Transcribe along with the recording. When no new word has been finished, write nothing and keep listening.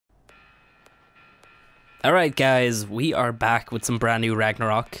Alright guys, we are back with some brand new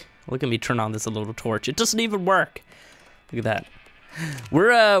Ragnarok. Look at me turn on this little torch. It doesn't even work. Look at that.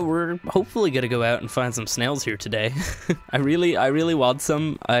 We're hopefully gonna go out and find some snails here today. I really want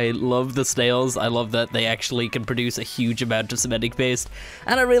some. I love the snails. I love that they actually can produce a huge amount of cementing paste.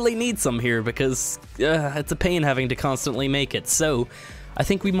 And I really need some here because it's a pain having to constantly make it. So I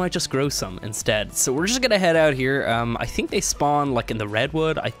think we might just grow some instead. So we're just gonna head out here. I think they spawn like in the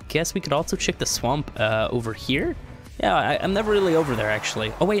redwood. I guess we could also check the swamp over here. Yeah, I'm never really over there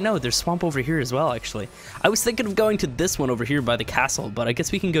actually. Oh wait, no, there's swamp over here as well actually. I was thinking of going to this one over here by the castle, but I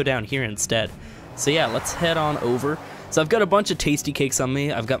guess we can go down here instead. So yeah, let's head on over. So I've got a bunch of tasty cakes on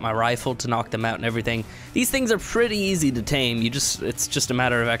me. I've got my rifle to knock them out and everything. These things are pretty easy to tame. It's just a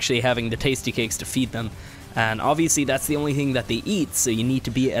matter of actually having the tasty cakes to feed them. And obviously that's the only thing that they eat, so you need to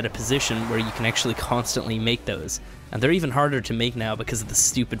be at a position where you can actually constantly make those. And they're even harder to make now because of the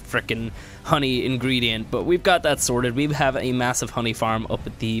stupid frickin' honey ingredient, but we've got that sorted. We have a massive honey farm up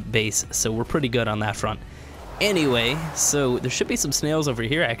at the base, so we're pretty good on that front. Anyway, so there should be some snails over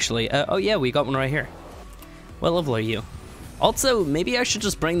here actually. Oh yeah, we got one right here. What level are you? Also, maybe I should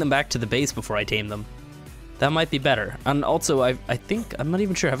just bring them back to the base before I tame them. That might be better. And also, I think, I'm not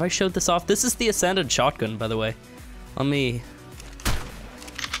even sure, have I showed this off? This is the Ascended shotgun, by the way. I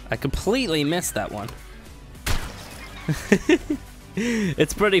completely missed that one.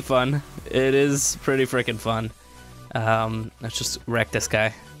 It's pretty fun. It is pretty freaking fun. Let's just wreck this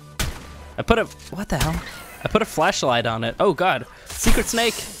guy. What the hell? I put a flashlight on it. Oh god, secret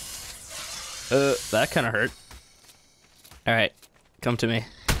snake. That kind of hurt. All right, come to me.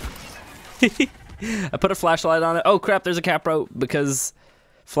 I put a flashlight on it. Oh crap, there's a capro because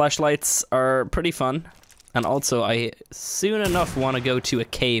flashlights are pretty fun. And also, I soon enough want to go to a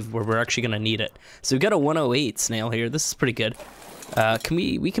cave where we're actually going to need it. So we've got a 108 snail here. This is pretty good.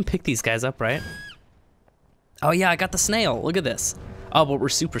 We can pick these guys up, right? Oh yeah, I got the snail. Look at this. Oh, but we're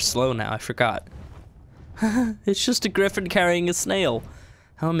super slow now. I forgot. It's just a griffin carrying a snail.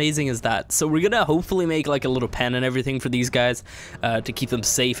 How amazing is that? So we're gonna hopefully make like a little pen and everything for these guys to keep them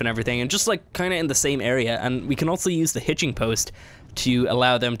safe and everything, and just like kind of in the same area. And we can also use the hitching post to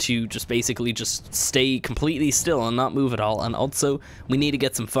allow them to just basically just stay completely still and not move at all. And also we need to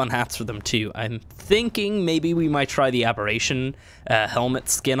get some fun hats for them too. I'm thinking maybe we might try the aberration helmet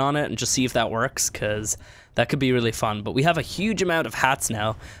skin on it and just see if that works, because that could be really fun. But we have a huge amount of hats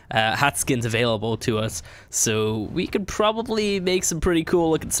now, hat skins available to us, so we could probably make some pretty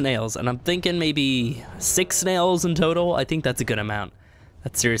cool looking snails. And I'm thinking maybe 6 snails in total. I think that's a good amount.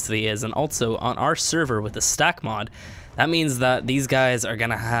 That seriously is. And also on our server with the stack mod, that means that these guys are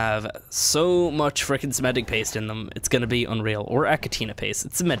gonna have so much freaking cementing paste in them. It's gonna be unreal. Or ACHATINA paste.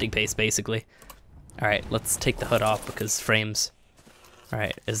 It's cementing paste basically. All right, let's take the hood off because frames. All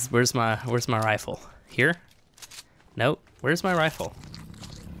right, where's my rifle? Here? Nope. Where's my rifle?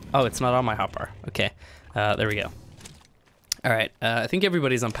 Oh, it's not on my hotbar. Okay, there we go. All right, I think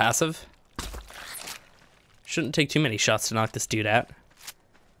everybody's on passive. Shouldn't take too many shots to knock this dude out.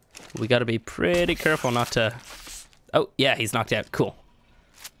 We gotta be pretty careful not to... Oh, yeah, he's knocked out. Cool.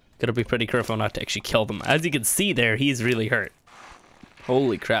 Gotta be pretty careful not to actually kill them. As you can see there, he's really hurt.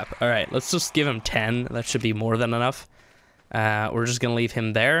 Holy crap. All right, let's just give him 10. That should be more than enough. We're just gonna leave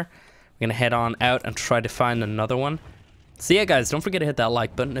him there. We're gonna head on out and try to find another one. So yeah, guys, don't forget to hit that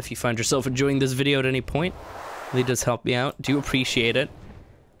like button if you find yourself enjoying this video at any point. It really does help me out. Do appreciate it.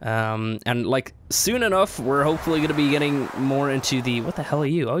 And like soon enough, we're hopefully gonna be getting more into the... What the hell are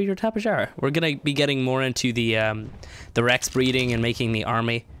you? Oh, you're a Tapajara. We're gonna be getting more into the Rex breeding and making the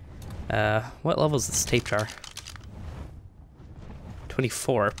army. What level is this tape jar?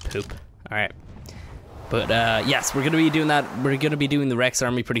 24. Poop. All right. But yes, we're gonna be doing that. We're gonna be doing the Rex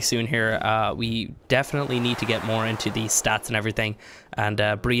army pretty soon here. We definitely need to get more into the stats and everything,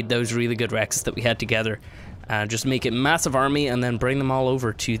 and breed those really good Rexes that we had together. Just make it massive army and then bring them all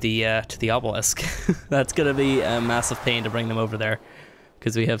over to the obelisk. That's gonna be a massive pain to bring them over there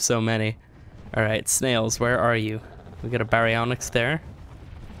because we have so many. All right, snails, where are you? We got a baryonyx there.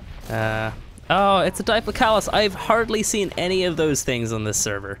 Oh, it's a Diplocalus. I've hardly seen any of those things on this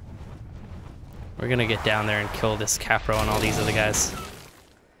server. We're gonna get down there and kill this capro and all these other guys.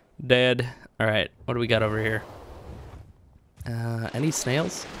 Dead. All right, what do we got over here? Any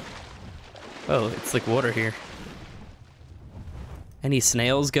snails? Oh, it's like water here. Any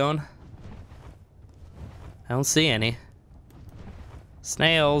snails going? I don't see any.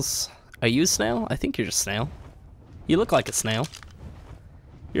 Snails. Are you a snail? I think you're a snail. You look like a snail.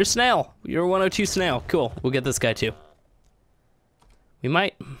 You're a snail. You're a 102 snail. Cool. We'll get this guy too. We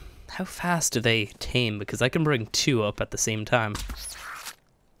might... How fast do they tame? Because I can bring 2 up at the same time.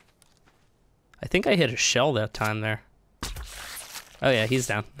 I think I hit a shell that time there. Oh yeah, he's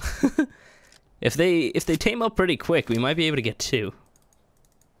down. If they tame up pretty quick, we might be able to get 2.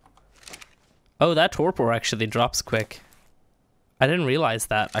 Oh, that torpor actually drops quick. I didn't realize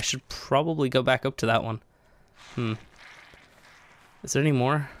that. I should probably go back up to that one. Is there any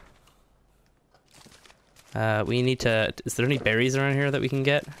more? We need to... Is there any berries around here that we can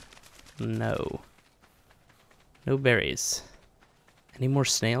get? No. No berries. Any more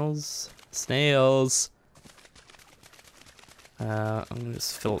snails? Snails! I'm gonna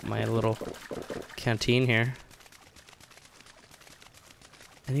just fill up my little canteen here.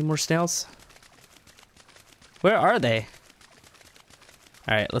 Any more snails? Where are they?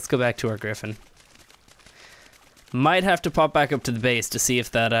 Alright, let's go back to our griffin. Might have to pop back up to the base to see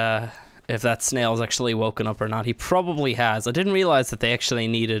if that snail's actually woken up or not. He probably has. I didn't realize that they actually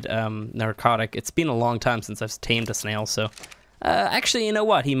needed narcotic. It's been a long time since I've tamed a snail, so... actually, you know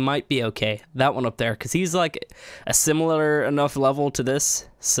what? He might be okay. That one up there, because he's like a similar enough level to this,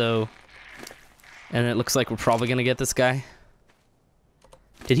 so... And it looks like we're probably going to get this guy.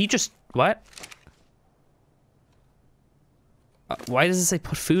 Did he just... What? Why does it say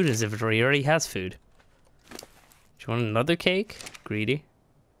put food in his inventory? He already has food. Do you want another cake? Greedy.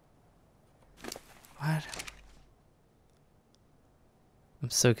 What? I'm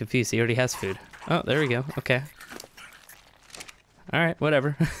so confused. He already has food. Oh, there we go. Okay. Alright,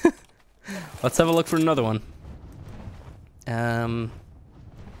 whatever. Let's have a look for another one.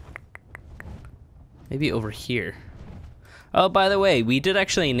 Maybe over here. Oh, by the way, we did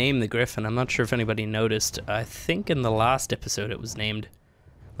actually name the griffin. I'm not sure if anybody noticed. I think in the last episode it was named.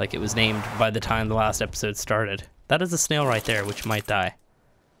 Like, it was named by the time the last episode started. That is a snail right there, which might die.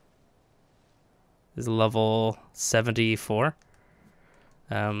 This is level 74.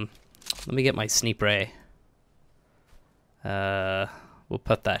 Let me get my sneak ray. We'll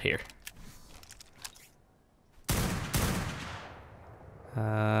put that here.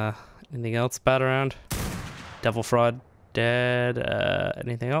 Anything else bad around? Devil fraud dead.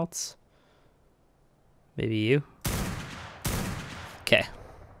 Anything else? Maybe you. Okay.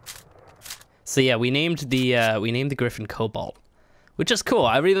 So yeah, we named the griffin Cobalt, which is cool.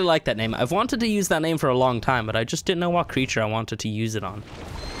 I really like that name. I've wanted to use that name for a long time, but I just didn't know what creature I wanted to use it on.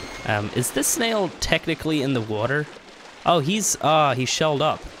 Is this snail technically in the water? Oh, he's shelled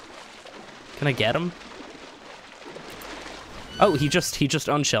up. Can I get him? Oh, he just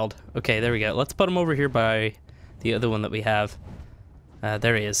unshelled. Okay, there we go. Let's put him over here by the other one that we have.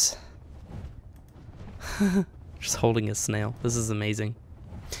 There he is. Just holding a snail. This is amazing.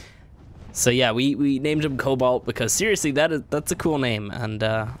 So yeah, we named him Cobalt because seriously, that's a cool name, and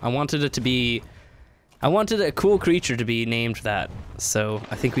I wanted a cool creature to be named that. So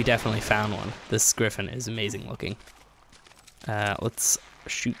I think we definitely found one. This griffin is amazing looking. Let's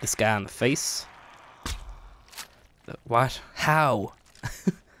shoot this guy in the face. What? How?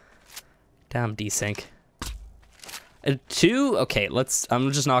 Damn desync. 2? Okay,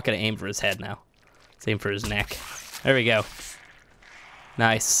 I'm just not gonna aim for his head now. Let's aim for his neck. There we go.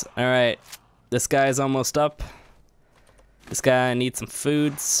 Nice. Alright. This guy's almost up. This guy needs some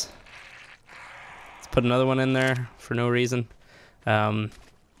foods. Let's put another one in there for no reason.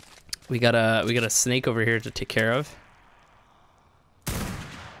 We got a snake over here to take care of.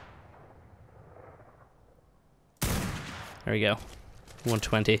 There we go.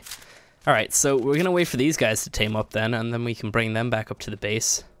 120. Alright, so we're gonna wait for these guys to tame up then, and then we can bring them back up to the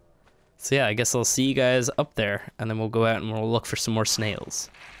base. So yeah, I guess I'll see you guys up there, and then we'll go out and we'll look for some more snails.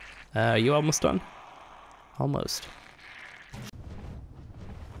 Are you almost done? Almost.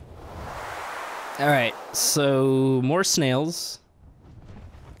 Alright, so more snails.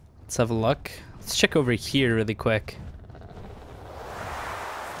 Let's have a look. Let's check over here really quick.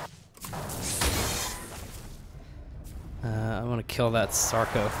 I want to kill that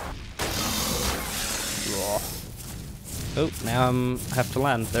Sarco. Oh, now I have to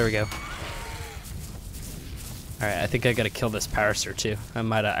land. There we go. Alright, I think I gotta kill this Parasaur too. I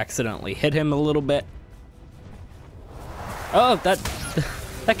might have accidentally hit him a little bit. Oh, that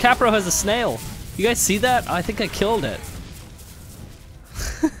Capro has a snail. You guys see that? I think I killed it.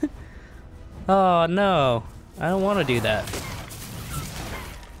 Oh no, I don't want to do that.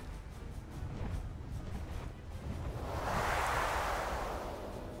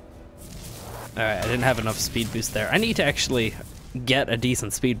 Alright, I didn't have enough speed boost there. I need to actually get a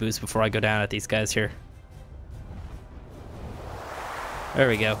decent speed boost before I go down at these guys here. There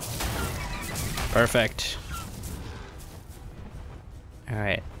we go. Perfect.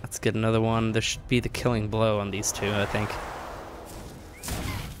 Alright, let's get another one. There should be the killing blow on these two, I think.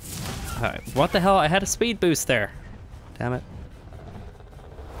 Alright, what the hell? I had a speed boost there. Damn it.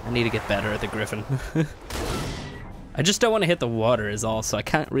 I need to get better at the griffin. I just don't want to hit the water is all, so I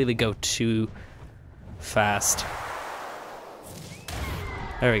can't really go too fast.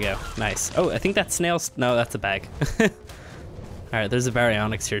 There we go. Nice. Oh, I think that's snails. No, that's a bag. Alright, there's a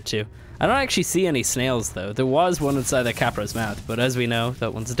baryonyx here too. I don't actually see any snails though. There was one inside the capra's mouth, but as we know,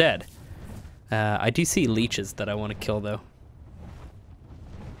 that one's dead. I do see leeches that I want to kill though.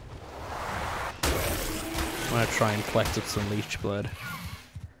 I'm gonna try and collect up some leech blood.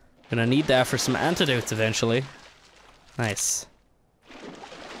 Gonna need that for some antidotes eventually. Nice.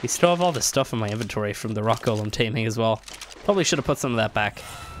 We still have all this stuff in my inventory from the rock golem taming as well. Probably should have put some of that back.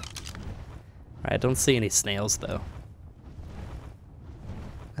 Alright, I don't see any snails though.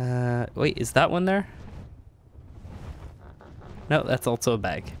 Wait, is that one there? No, that's also a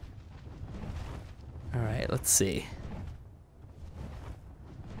bag. Alright, let's see.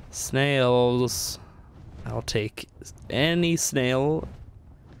 Snails. I'll take any snail.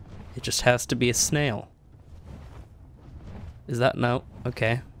 It just has to be a snail. Is that no?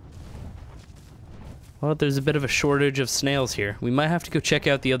 Okay. Well, there's a bit of a shortage of snails here. We might have to go check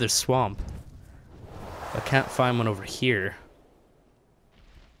out the other swamp. I can't find one over here.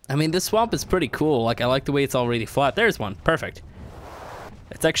 I mean, this swamp is pretty cool. Like, I like the way it's all really flat. There's one. Perfect.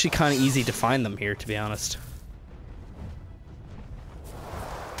 It's actually kind of easy to find them here, to be honest.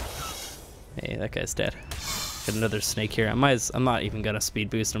 Hey, that guy's dead. Got another snake here. I'm not even gonna speed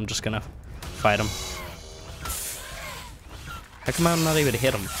boost. I'm just gonna fight him. How come I'm not able to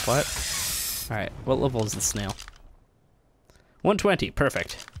hit him? What? Alright, what level is the snail? 120,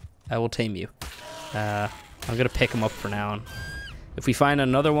 perfect. I will tame you. I'm gonna pick him up for now. If we find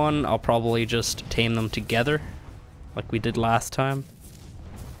another one, I'll probably just tame them together, like we did last time.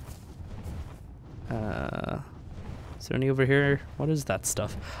 Is there any over here? What is that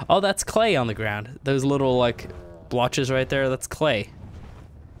stuff? Oh, that's clay on the ground. Those little, like, blotches right there, that's clay.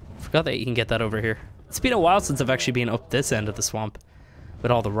 Forgot that you can get that over here. It's been a while since I've actually been up this end of the swamp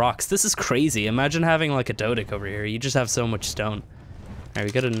with all the rocks. This is crazy. Imagine having, like, a Dodic over here. You just have so much stone. Alright,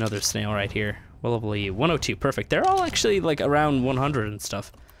 we got another snail right here. What level are you? 102, perfect. They're all actually, like, around 100 and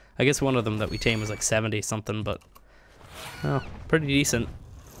stuff. I guess one of them that we tamed was, like, 70 something, but... oh, pretty decent.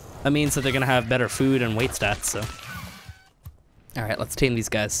 That means that they're gonna have better food and weight stats, so... Alright, let's tame these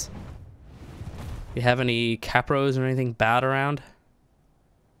guys. Do you have any capros or anything bad around?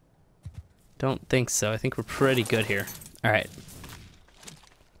 Don't think so. I think we're pretty good here. Alright.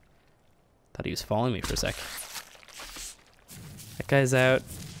 Thought he was following me for a sec. That guy's out.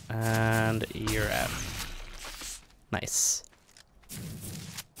 And you're out. Nice.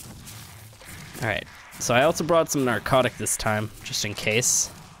 Alright. So I also brought some narcotic this time, just in case.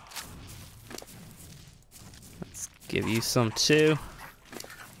 Let's give you some too.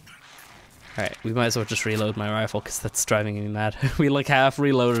 Alright, we might as well just reload my rifle because that's driving me mad. We like half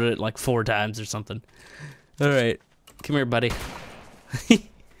reloaded it like 4 times or something. Alright, come here, buddy.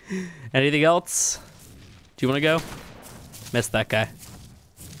 Anything else? Do you want to go? Missed that guy.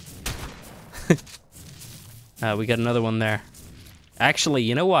 We got another one there. Actually,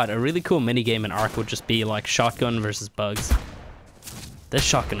 you know what? A really cool minigame in Ark would just be like shotgun versus bugs. This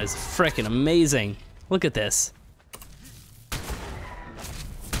shotgun is freaking amazing. Look at this.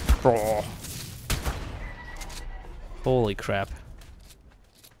 Oh. Holy crap.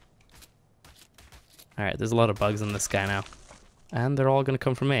 Alright, there's a lot of bugs in this guy now. And they're all gonna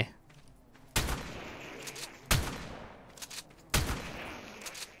come from me.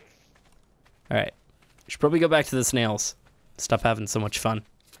 Alright. Should probably go back to the snails. Stop having so much fun.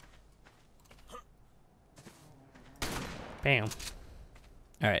 Bam.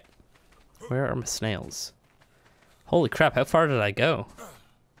 Alright. Where are my snails? Holy crap, how far did I go?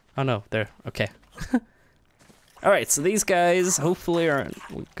 Oh no, there. Okay. Alright, so these guys hopefully aren't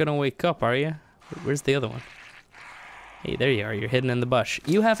gonna wake up, are you? Where's the other one? Hey, there you are. You're hidden in the bush.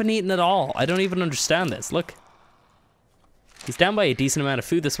 You haven't eaten at all. I don't even understand this. Look. He's down by a decent amount of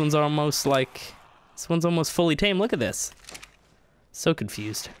food. This one's almost like... this one's almost fully tame. Look at this. So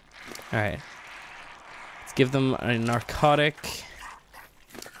confused. Alright. Let's give them a narcotic.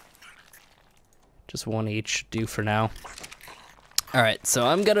 Just one each should do for now. Alright, so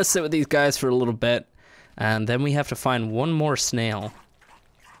I'm gonna sit with these guys for a little bit. And then we have to find one more snail.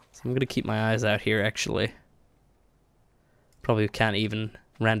 So I'm gonna keep my eyes out here, actually. Probably can't even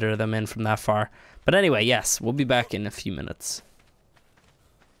render them in from that far. But anyway, yes, we'll be back in a few minutes.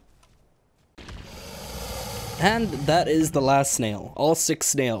 And that is the last snail. All 6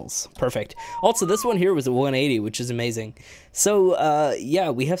 snails. Perfect. Also, this one here was a 180, which is amazing. So, yeah,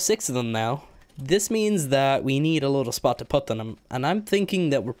 we have 6 of them now. This means that we need a little spot to put them. And I'm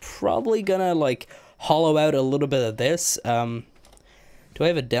thinking that we're probably gonna, like, hollow out a little bit of this. Do I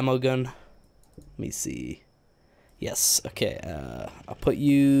have a demo gun? Let me see. Yes, okay, I'll put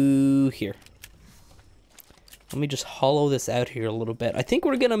you here. Let me just hollow this out here a little bit. I think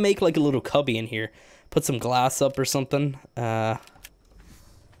we're gonna make like a little cubby in here. Put some glass up or something. Let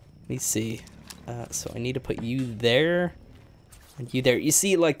me see. So I need to put you there. And you there. You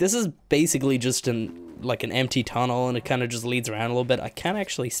see, like, this is basically just like an empty tunnel, and it kind of just leads around a little bit. I can't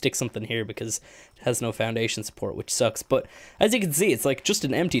actually stick something here because it has no foundation support, which sucks. But as you can see, it's like just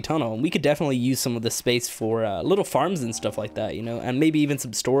an empty tunnel, and we could definitely use some of this space for little farms and stuff like that, you know, and maybe even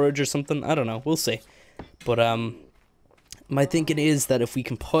some storage or something. I don't know. We'll see. But my thinking is that if we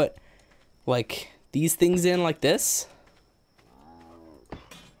can put like these things in like this,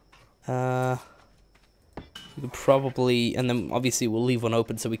 we could probably, and then obviously we'll leave one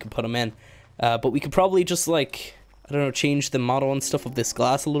open so we can put them in. But we could probably just like, I don't know, change the model and stuff of this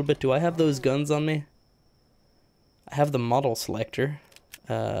glass a little bit. Do I have those guns on me? I have the model selector.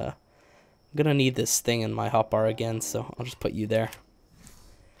 I'm gonna need this thing in my hotbar again, so I'll just put you there.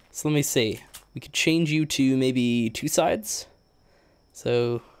 So let me see. We could change you to maybe 2 sides.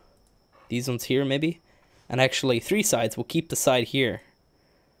 So these ones here maybe. And actually 3 sides. We'll keep the side here.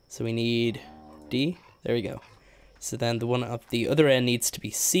 So we need D. There we go. So then the one of the other end needs to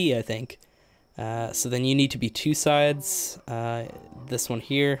be C, I think. So then you need to be 2 sides. This one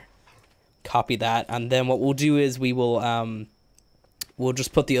here. Copy that. And then what we'll do is we will we'll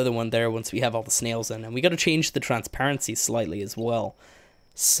just put the other one there once we have all the snails in. And we got to change the transparency slightly as well.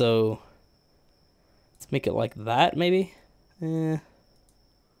 So let's make it like that, maybe. Maybe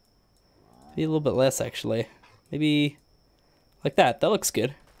a little bit less, actually. Maybe like that. That looks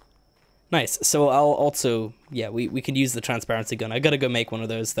good. Nice. So I'll also, yeah, we can use the transparency gun. I gotta go make one of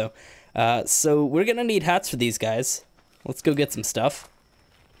those, though. So we're gonna need hats for these guys. Let's go get some stuff.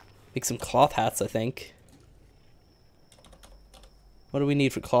 Make some cloth hats, I think. What do we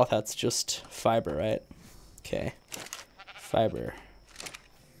need for cloth hats? Just fiber, right? Okay. Fiber.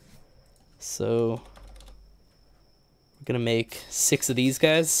 So we're gonna make 6 of these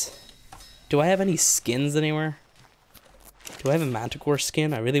guys. Do I have any skins anywhere? Do I have a manticore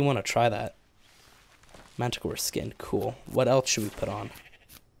skin? I really want to try that. Manticore skin, cool. What else should we put on?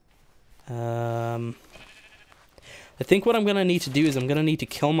 I think what I'm gonna need to do is I'm gonna need to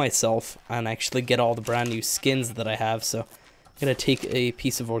kill myself and actually get all the brand new skins that I have. So I'm gonna take a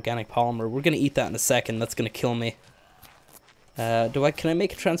piece of organic polymer. We're gonna eat that in a second. That's gonna kill me. Can I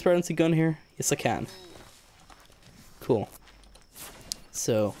make a transparency gun here? Yes, I can. Cool.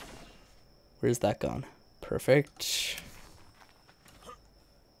 So, where's that gone? Perfect.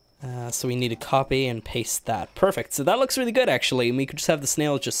 So we need to copy and paste that. Perfect. So that looks really good, actually. And we could just have the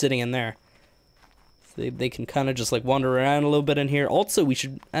snails just sitting in there. So they can kind of just like wander around a little bit in here. Also, we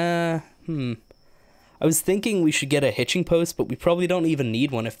should, I was thinking we should get a hitching post, but we probably don't even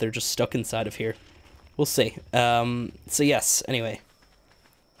need one if they're just stuck inside of here. We'll see. So yes, anyway.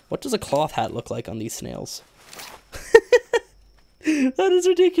 What does a cloth hat look like on these snails? That is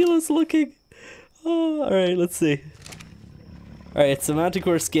ridiculous looking. Oh, alright, let's see. Alright, so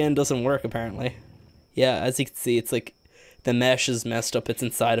manticore skin doesn't work apparently. Yeah, as you can see, it's like the mesh is messed up. It's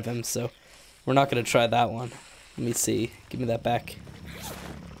inside of him, so we're not going to try that one. Let me see. Give me that back.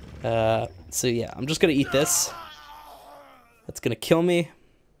 So yeah, I'm just going to eat this. That's going to kill me.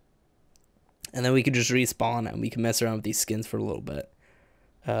 And then we can just respawn and we can mess around with these skins for a little bit.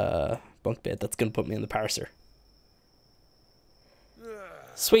 Bunk bed, that's going to put me in the parser.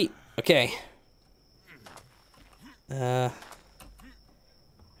 Sweet. Okay. There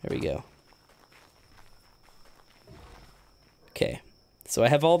we go. Okay. So I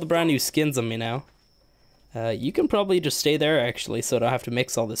have all the brand new skins on me now. You can probably just stay there, actually, so I don't have to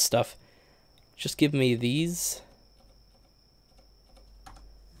mix all this stuff. Just give me these.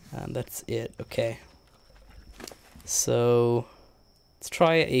 And that's it. Okay. So let's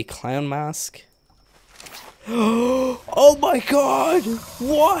try a clown mask. Oh my god!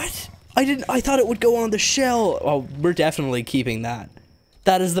 What? I thought it would go on the shell. Oh, we're definitely keeping that.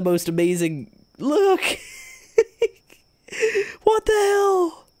 That is the most amazing. Look! What the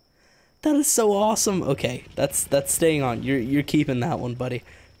hell? That is so awesome. Okay, that's staying on. You're keeping that one, buddy.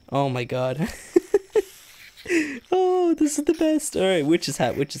 Oh my god. Oh, this is the best. All right, witch's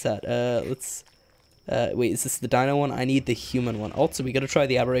hat. Let's wait, is this the dino one? I need the human one. Also, we got to try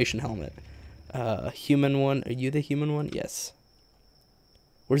the aberration helmet. Human one. Are you the human one? Yes.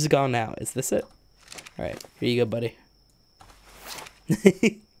 Where's it gone now? Is this it? All right, here you go, buddy.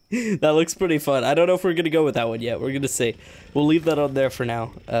 That looks pretty fun. I don't know if we're gonna go with that one yet. We're gonna see. We'll leave that on there for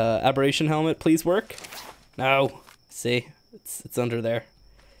now. Aberration helmet, please work. No. See, it's under there.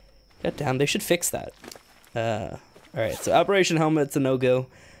 God damn, they should fix that. Alright, so Operation Helmet's a no-go.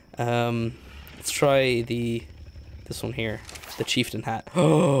 Let's try this one here. The Chieftain hat.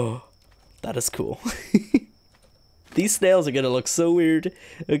 Oh, that is cool. These snails are gonna look so weird.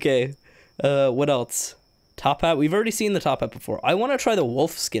 Okay, what else? Top hat. We've already seen the top hat before. I want to try the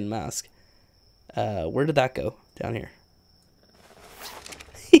wolf skin mask. Where did that go? Down here.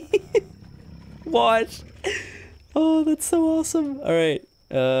 What? Oh, that's so awesome. Alright.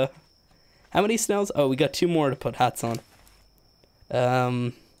 How many snails? Oh, we got 2 more to put hats on.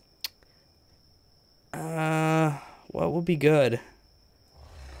 What would be good?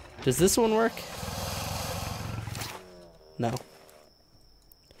 Does this one work? No.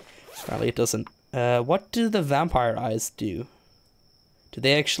 Apparently it doesn't. What do the vampire eyes do? Do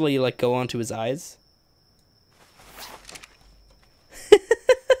they actually, like, go onto his eyes?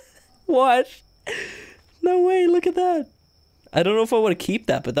 What? No way, look at that. I don't know if I want to keep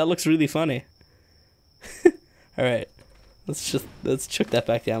that, but that looks really funny. Alright. Let's chuck that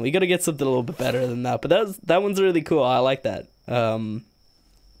back down. We gotta get something a little bit better than that. But that one's really cool. I like that.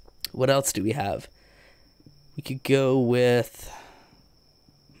 What else do we have? We could go with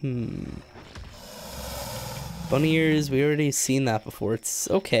bunny ears. We already seen that before. It's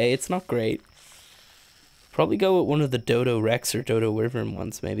okay, it's not great. Probably go with one of the Dodo Rex or Dodo Wyvern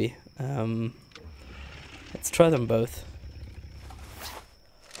ones, maybe. Let's try them both.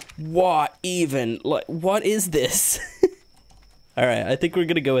 What even? Like, what is this? Alright, I think we're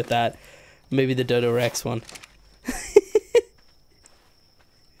gonna go with that. Maybe the Dodo Rex one.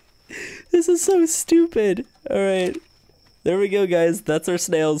 This is so stupid. Alright. There we go, guys. That's our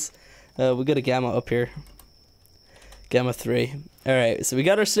snails. We got a Gamma up here. Gamma 3. Alright, so we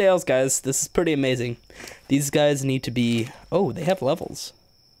got our snails, guys. This is pretty amazing. These guys need to be... Oh, they have levels.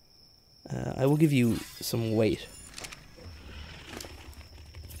 I will give you some weight.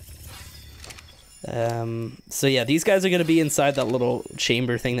 So yeah, these guys are going to be inside that little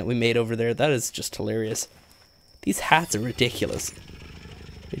chamber thing that we made over there. That is just hilarious. These hats are ridiculous.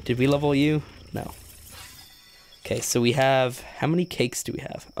 Wait, did we level you? No. Okay, so we have... How many cakes do we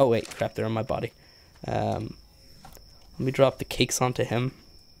have? Oh wait, crap, they're on my body. Let me drop the cakes onto him.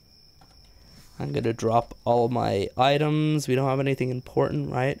 I'm going to drop all of my items. We don't have anything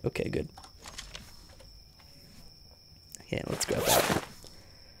important, right? Okay, good. Okay, let's grab that.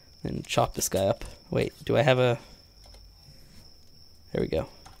 And chop this guy up. Wait, do I have a... There we go.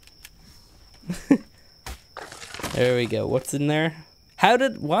 There we go. What's in there? How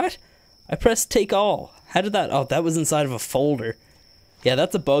did... What? I pressed take all. How did that... Oh, that was inside of a folder. Yeah,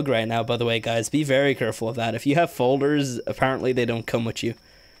 that's a bug right now, by the way, guys. Be very careful of that. If you have folders, apparently they don't come with you.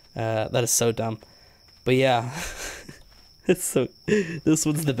 That is so dumb. But yeah. It's so... This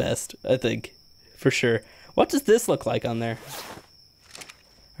one's the best, I think. For sure. What does this look like on there?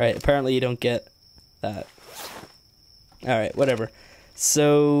 Alright, apparently you don't get that. Alright, whatever.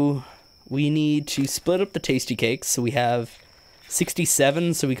 So, we need to split up the tasty cakes. So we have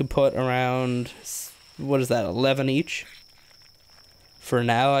 67, so we could put around... What is that, 11 each? For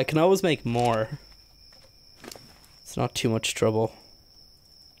now, I can always make more. It's not too much trouble.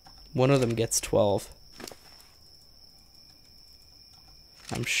 One of them gets 12.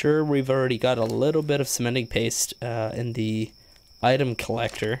 I'm sure we've already got a little bit of cementing paste in the item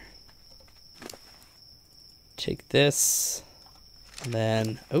collector. Take this, and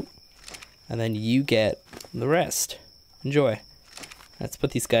then, oh, and then you get the rest. Enjoy. Let's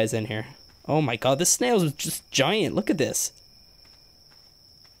put these guys in here. Oh my god, this snail is just giant. Look at this.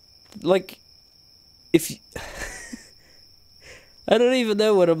 Like, if you... I don't even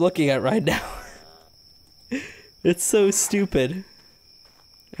know what I'm looking at right now. It's so stupid.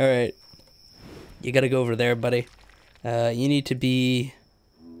 Alright. You gotta go over there, buddy. You need to be...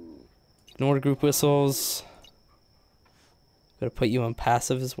 Ignore group whistles. Gotta put you on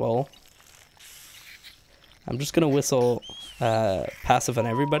passive as well. I'm just gonna whistle passive on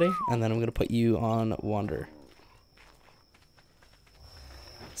everybody, and then I'm gonna put you on wander.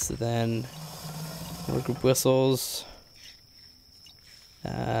 So then, ignore group whistles,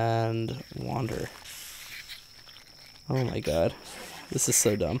 and wander. Oh my god. This is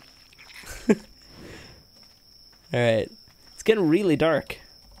so dumb. Alright. It's getting really dark.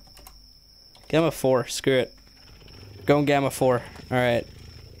 Gamma 4. Screw it. Going Gamma 4. Alright.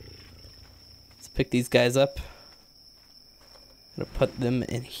 Let's pick these guys up. Gonna put them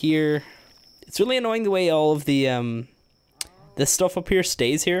in here. It's really annoying the way all of the, this stuff up here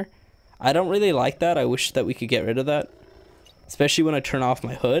stays here. I don't really like that. I wish that we could get rid of that. Especially when I turn off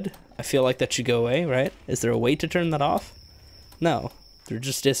my hood. I feel like that should go away, right? Is there a way to turn that off? No. There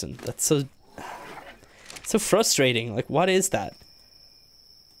just isn't. That's so frustrating. Like, what is that?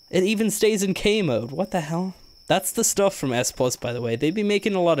 It even stays in K mode. What the hell? That's the stuff from S+, by the way. They've been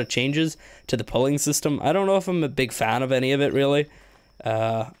making a lot of changes to the pulling system. I don't know if I'm a big fan of any of it, really.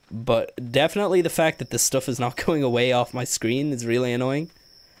 But definitely the fact that this stuff is not going away off my screen is really annoying.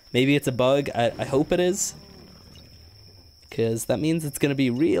 Maybe it's a bug. I hope it is. Because that means it's going to be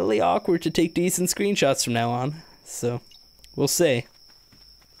really awkward to take decent screenshots from now on. So, we'll see.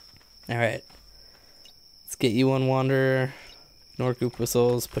 Alright. Let's get you on Wander. Ignore group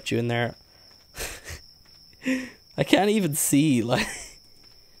whistles. Put you in there. I can't even see, like...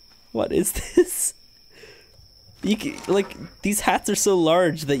 What is this? Like, these hats are so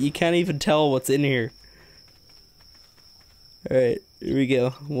large that you can't even tell what's in here. Alright, here we go.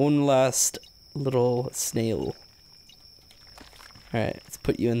 One last little snail. Alright, let's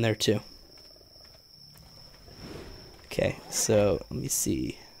put you in there too. Okay, so let me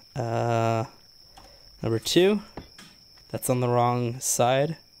see. Number 2. That's on the wrong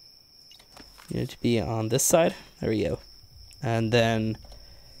side. You need to be on this side. There we go. And then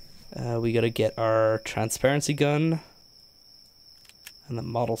we gotta get our transparency gun and the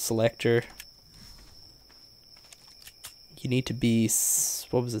model selector. You need to be,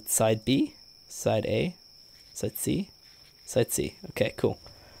 what was it, side B? Side A? Side C? Side C. Okay, cool.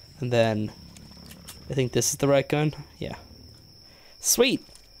 And then I think this is the right gun. Yeah. Sweet!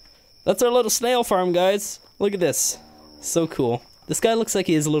 That's our little snail farm, guys. Look at this. So cool. This guy looks like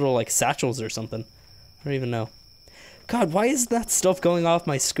he has little, like, satchels or something. I don't even know. God, why is that stuff going off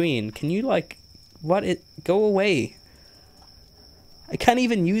my screen? Can you, like, go away. I can't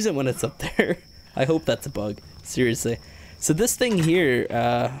even use it when it's up there. I hope that's a bug. Seriously. So this thing here,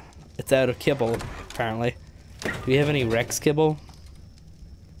 it's out of kibble, apparently. Do we have any Rex kibble?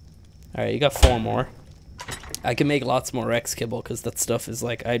 Alright, you got 4 more. I can make lots more Rex kibble, because that stuff is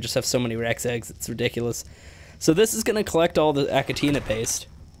like, I just have so many Rex eggs, it's ridiculous. So this is going to collect all the ACHATINA paste.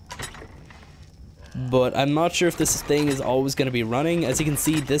 But I'm not sure if this thing is always going to be running. As you can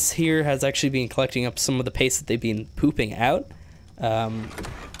see, this here has actually been collecting up some of the paste that they've been pooping out.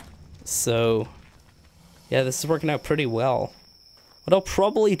 So, yeah, this is working out pretty well. What I'll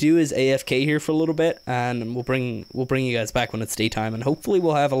probably do is AFK here for a little bit, and we'll bring you guys back when it's daytime, and hopefully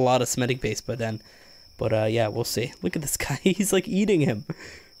we'll have a lot of Semitic paste by then. But yeah, we'll see. Look at this guy, he's like eating him.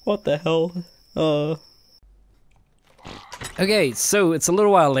 What the hell? Okay, so it's a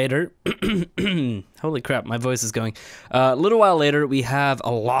little while later. Holy crap, my voice is going. A little while later, we have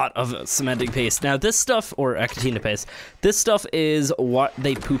a lot of cementing paste. Now, this stuff, or ACHATINA paste, this stuff is what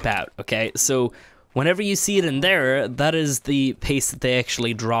they poop out, okay? So, whenever you see it in there, that is the paste that they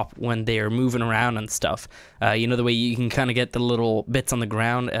actually drop when they are moving around and stuff. You know, the way you can kind of get the little bits on the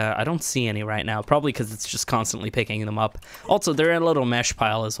ground. I don't see any right now, probably because it's just constantly picking them up. Also, they're in a little mesh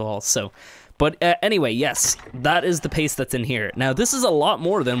pile as well, so... But anyway, yes, that is the paste that's in here. Now, this is a lot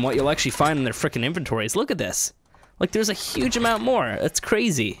more than what you'll actually find in their frickin' inventories. Look at this. Like, there's a huge amount more. That's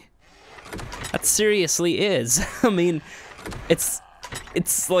crazy. That seriously is. I mean, it's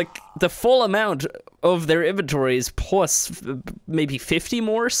like the full amount of their inventories plus maybe 50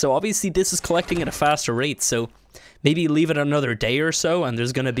 more. So obviously this is collecting at a faster rate. So maybe leave it another day or so, and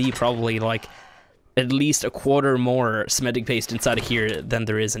there's gonna be probably like at least a quarter more cementing paste inside of here than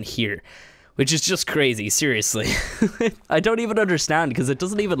there is in here. Which is just crazy, seriously. I don't even understand, because it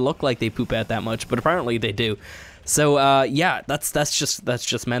doesn't even look like they poop out that much, but apparently they do. So yeah, that's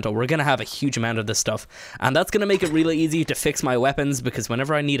just mental. We're gonna have a huge amount of this stuff, and that's gonna make it really easy to fix my weapons, because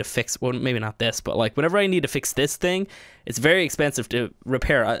whenever I need to fix, well, maybe not this, but like whenever I need to fix this thing, it's very expensive to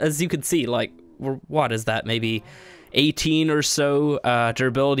repair. As you can see, like, what is that, maybe 18 or so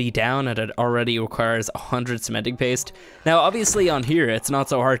durability down, and it already requires 100 cementing paste. Now obviously on here it's not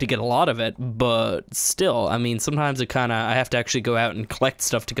so hard to get a lot of it, but still, I mean, sometimes I have to actually go out and collect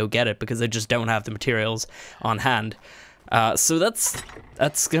stuff to go get it, because I just don't have the materials on hand. So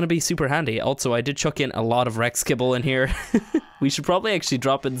that's gonna be super handy. Also, I did chuck in a lot of Rex kibble in here. We should probably actually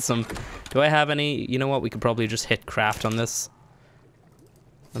drop in some, do I have any, you know what, we could probably just hit craft on this.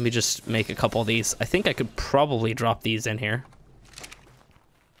 Let me just make a couple of these. I think I could probably drop these in here.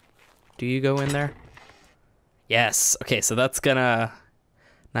 Do you go in there? Yes. Okay, so that's gonna...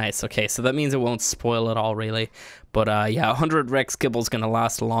 Nice. Okay, so that means it won't spoil at all, really. But yeah, 100 Rex kibble is gonna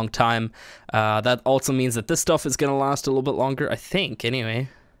last a long time. That also means that this stuff is gonna last a little bit longer, I think, anyway.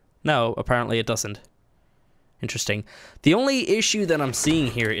 No, apparently it doesn't. Interesting. The only issue that I'm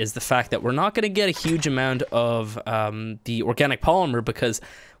seeing here is the fact that we're not going to get a huge amount of the organic polymer, because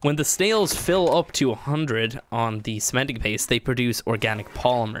when the snails fill up to 100 on the cementing paste, they produce organic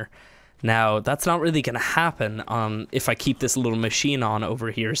polymer. Now, that's not really going to happen if I keep this little machine on over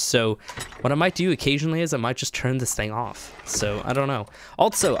here. So what I might do occasionally is I might just turn this thing off. So I don't know.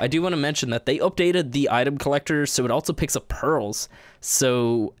 Also, I do want to mention that they updated the item collector, so it also picks up pearls.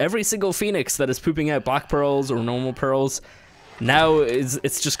 So every single phoenix that is pooping out black pearls or normal pearls, now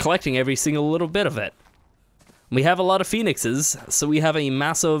it's just collecting every single little bit of it. We have a lot of phoenixes, so we have a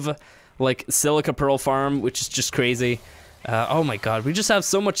massive like silica pearl farm, which is just crazy. Oh my god, we just have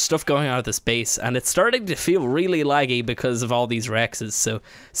so much stuff going on at this base, and it's starting to feel really laggy because of all these Rexes, so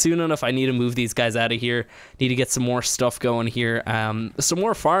soon enough I need to move these guys out of here, need to get some more stuff going here, some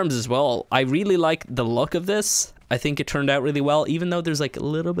more farms as well. I really like the look of this. I think it turned out really well, even though there's like a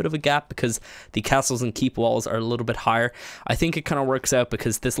little bit of a gap because the castles and keep walls are a little bit higher. I think it kind of works out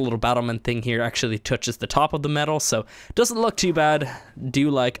because this little battlement thing here actually touches the top of the metal, so it doesn't look too bad.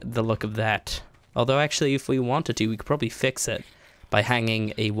 Do like the look of that. Although actually if we wanted to, we could probably fix it by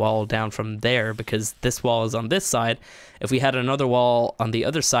hanging a wall down from there, because this wall is on this side. If we had another wall on the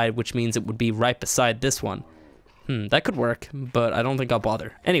other side, which means it would be right beside this one. That could work, but I don't think I'll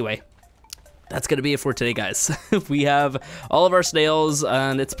bother. Anyway, that's going to be it for today, guys. We have all of our snails,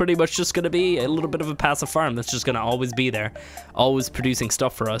 and it's pretty much just going to be a little bit of a passive farm that's just going to always be there, always producing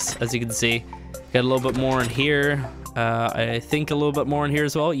stuff for us, as you can see. Got a little bit more in here. I think a little bit more in here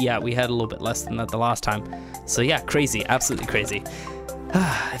as well. Yeah, we had a little bit less than that the last time. So yeah, crazy, absolutely crazy.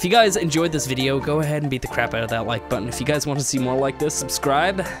 If you guys enjoyed this video, go ahead and beat the crap out of that like button. If you guys want to see more like this,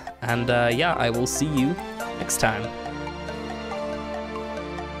 subscribe. And yeah, I will see you next time.